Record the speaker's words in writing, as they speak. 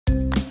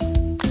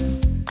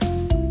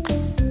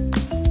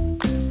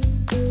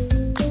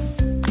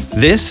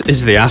This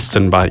is the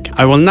Aston bike.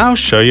 I will now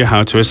show you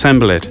how to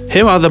assemble it.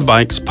 Here are the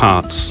bike's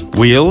parts: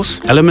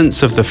 wheels,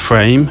 elements of the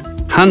frame,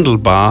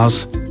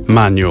 handlebars,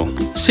 manual,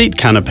 seat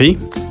canopy,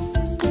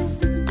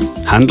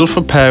 handle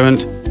for parent,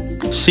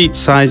 seat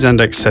sides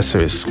and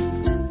accessories.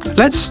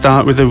 Let's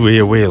start with the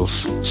rear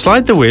wheels.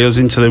 Slide the wheels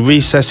into the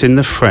recess in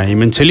the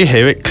frame until you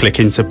hear it click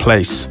into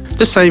place.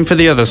 The same for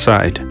the other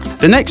side.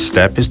 The next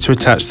step is to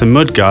attach the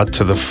mudguard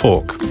to the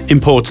fork.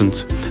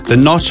 Important, the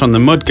notch on the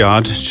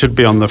mudguard should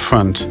be on the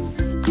front.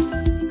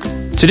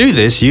 To do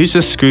this, use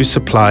the screw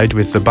supplied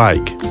with the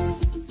bike.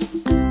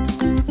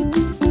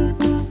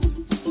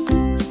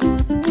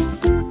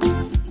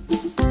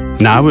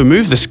 Now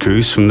remove the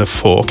screws from the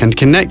fork and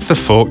connect the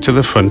fork to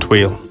the front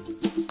wheel.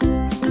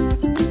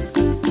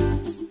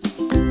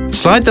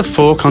 Slide the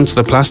fork onto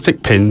the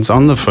plastic pins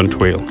on the front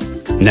wheel.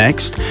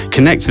 Next,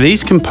 connect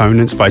these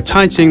components by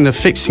tightening the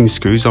fixing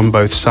screws on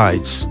both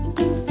sides.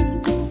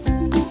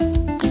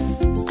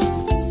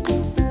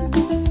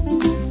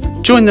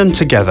 Join them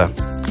together.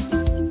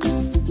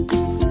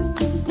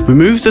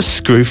 Remove the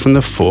screw from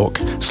the fork,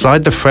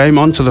 slide the frame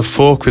onto the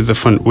fork with the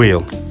front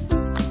wheel.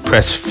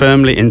 Press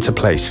firmly into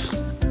place.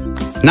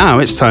 Now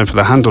it's time for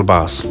the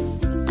handlebars.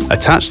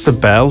 Attach the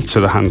bell to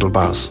the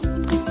handlebars.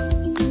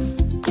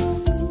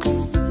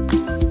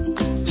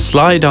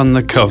 Slide on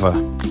the cover.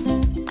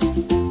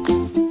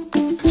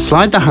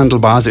 Slide the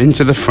handlebars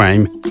into the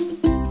frame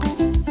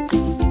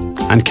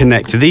and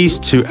connect these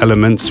two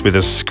elements with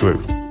a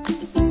screw.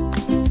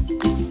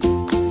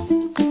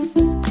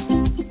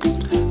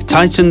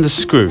 Tighten the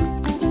screw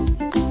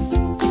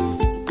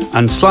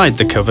and slide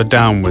the cover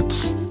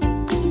downwards.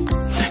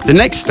 The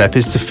next step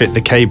is to fit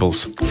the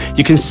cables.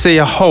 You can see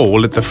a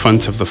hole at the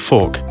front of the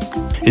fork.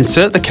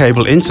 Insert the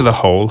cable into the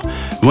hole,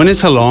 run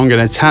it along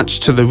and attach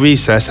to the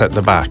recess at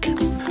the back.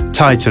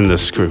 Tighten the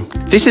screw.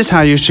 This is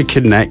how you should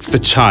connect the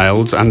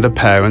child's and the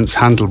parent's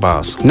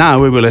handlebars.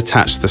 Now we will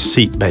attach the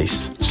seat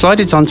base.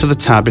 Slide it onto the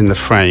tab in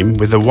the frame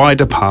with the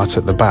wider part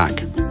at the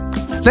back.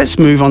 Let's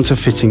move on to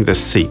fitting the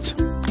seat.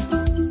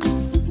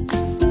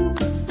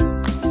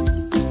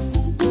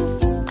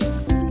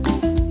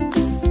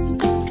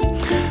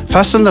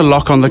 Fasten the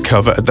lock on the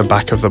cover at the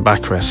back of the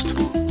backrest.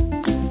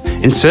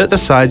 Insert the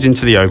sides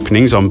into the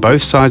openings on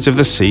both sides of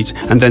the seat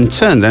and then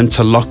turn them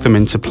to lock them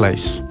into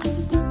place.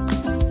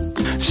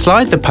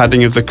 Slide the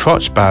padding of the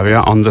crotch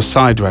barrier on the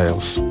side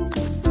rails.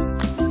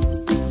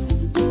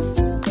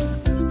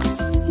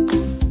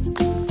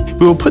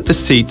 We will put the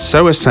seat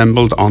so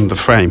assembled on the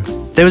frame.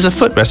 There is a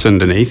footrest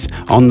underneath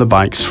on the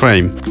bike's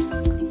frame.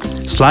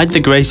 Slide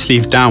the grey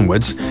sleeve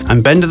downwards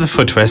and bend the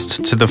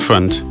footrest to the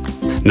front.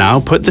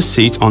 Now put the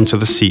seat onto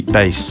the seat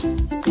base.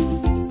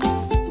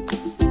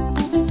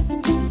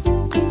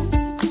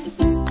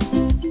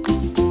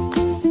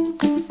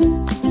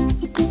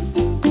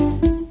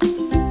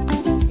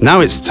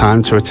 Now it's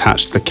time to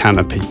attach the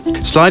canopy.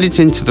 Slide it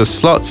into the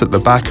slots at the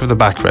back of the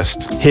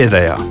backrest. Here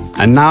they are.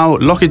 And now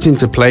lock it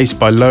into place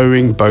by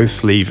lowering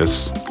both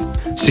levers.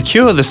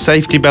 Secure the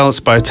safety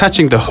belts by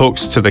attaching the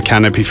hooks to the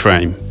canopy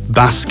frame.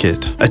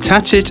 Basket.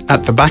 Attach it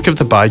at the back of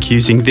the bike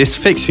using this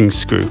fixing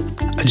screw.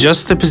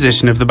 Adjust the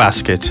position of the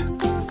basket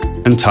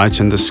and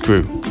tighten the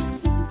screw.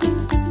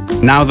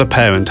 Now the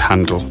parent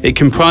handle. It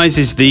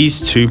comprises these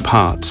two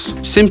parts.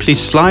 Simply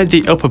slide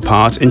the upper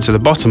part into the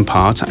bottom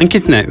part and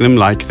connect them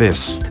like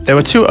this. There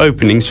are two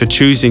openings for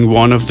choosing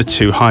one of the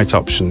two height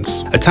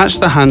options. Attach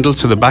the handle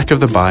to the back of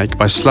the bike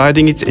by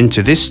sliding it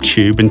into this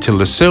tube until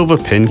the silver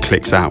pin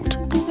clicks out.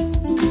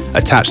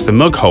 Attach the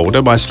mug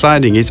holder by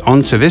sliding it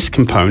onto this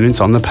component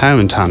on the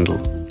parent handle.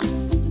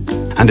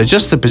 And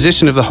adjust the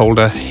position of the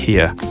holder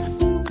here.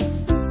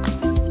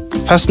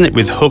 Fasten it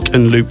with hook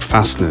and loop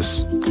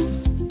fasteners.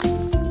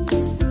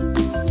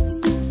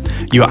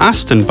 Your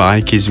Aston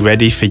bike is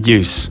ready for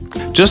use.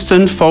 Just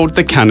unfold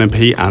the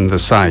canopy and the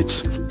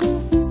sides.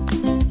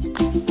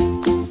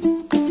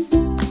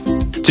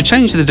 To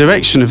change the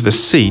direction of the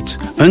seat,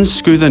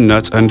 unscrew the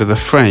nut under the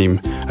frame,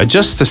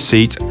 adjust the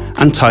seat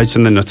and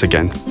tighten the nut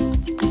again.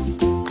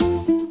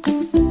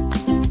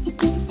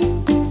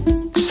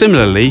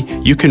 Similarly,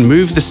 you can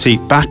move the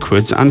seat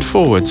backwards and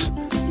forwards.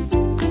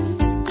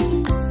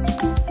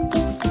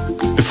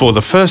 Before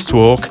the first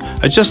walk,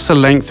 adjust the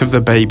length of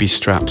the baby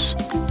straps.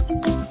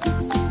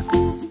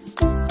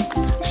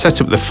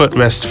 Set up the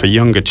footrest for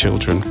younger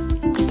children.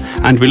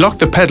 And we lock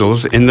the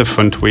pedals in the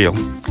front wheel.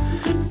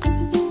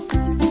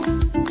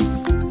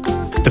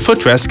 The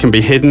footrest can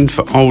be hidden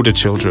for older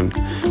children.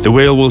 The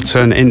wheel will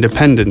turn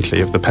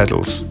independently of the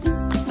pedals.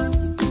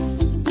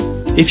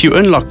 If you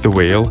unlock the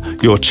wheel,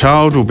 your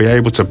child will be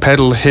able to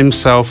pedal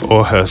himself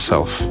or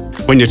herself.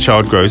 When your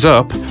child grows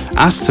up,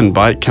 Aston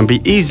bike can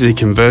be easily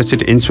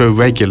converted into a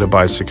regular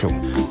bicycle.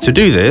 To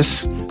do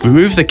this,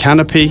 remove the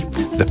canopy,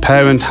 the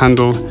parent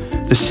handle,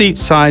 the seat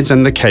sides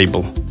and the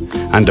cable,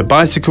 and a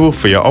bicycle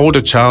for your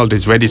older child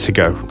is ready to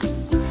go.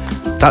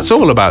 That's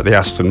all about the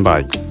Aston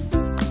bike.